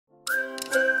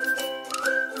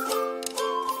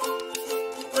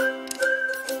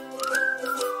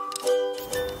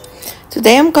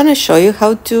Today I'm going to show you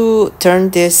how to turn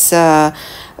this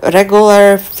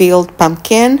regular filled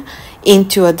pumpkin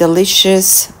into a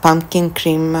delicious pumpkin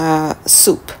cream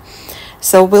soup.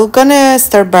 So we're gonna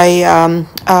start by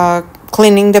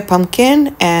cleaning the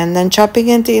pumpkin and then chopping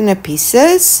it in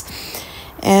pieces,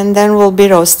 and then we'll be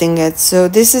roasting it. So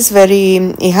this is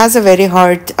it has a very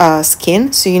hard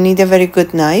skin, so you need a very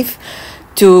good knife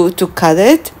to cut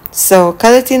it. So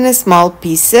cut it in small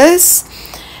pieces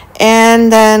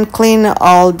and then clean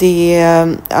all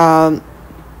the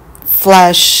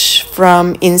flesh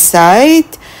from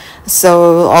inside,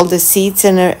 so all the seeds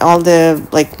and all the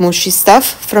mushy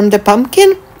stuff from the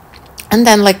pumpkin, and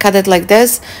then cut it like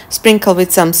this, sprinkle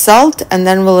with some salt, and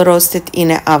then we'll roast it in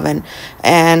an oven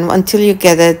and until you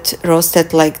get it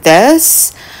roasted like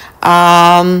this,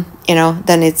 then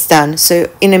it's done.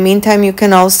 So in the meantime you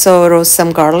can also roast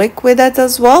some garlic with it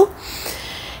as well.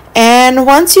 And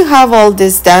once you have all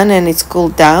this done and it's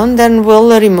cooled down, then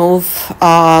we'll remove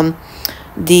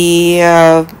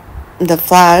the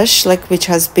flesh which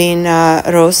has been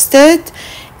roasted,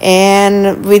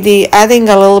 and with adding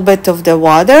a little bit of the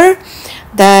water,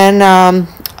 then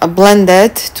blend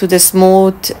it to the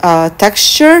smooth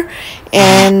texture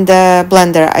and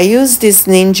blender. I use this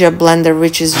Ninja blender,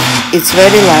 which it's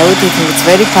very loud, it's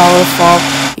very powerful.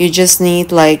 You just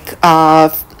need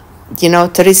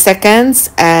 30 seconds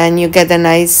and you get a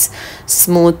nice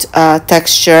smooth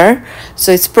texture.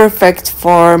 So it's perfect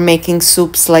for making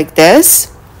soups like this.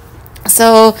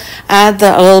 So add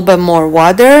a little bit more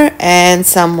water and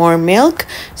some more milk,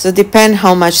 so depend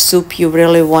how much soup you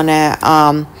really want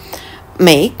to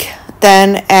make.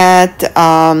 Then add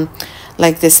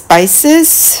the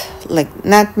spices like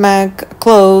nutmeg,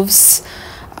 cloves,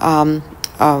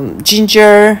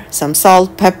 ginger, some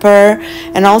salt, pepper,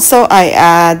 and also I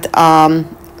add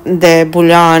the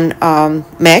bouillon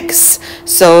mix,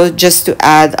 so just to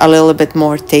add a little bit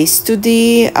more taste to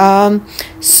the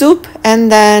soup,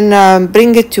 and then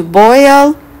bring it to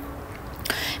boil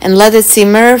and let it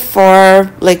simmer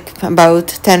for about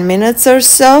 10 minutes or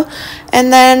so,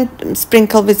 and then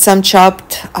sprinkle with some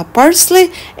chopped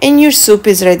parsley, and your soup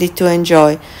is ready to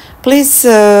enjoy. Please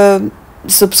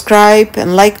subscribe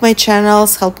and like my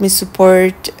channels, help me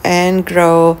support and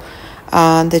grow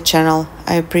the channel.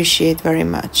 I appreciate very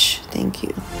much. Thank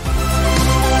you.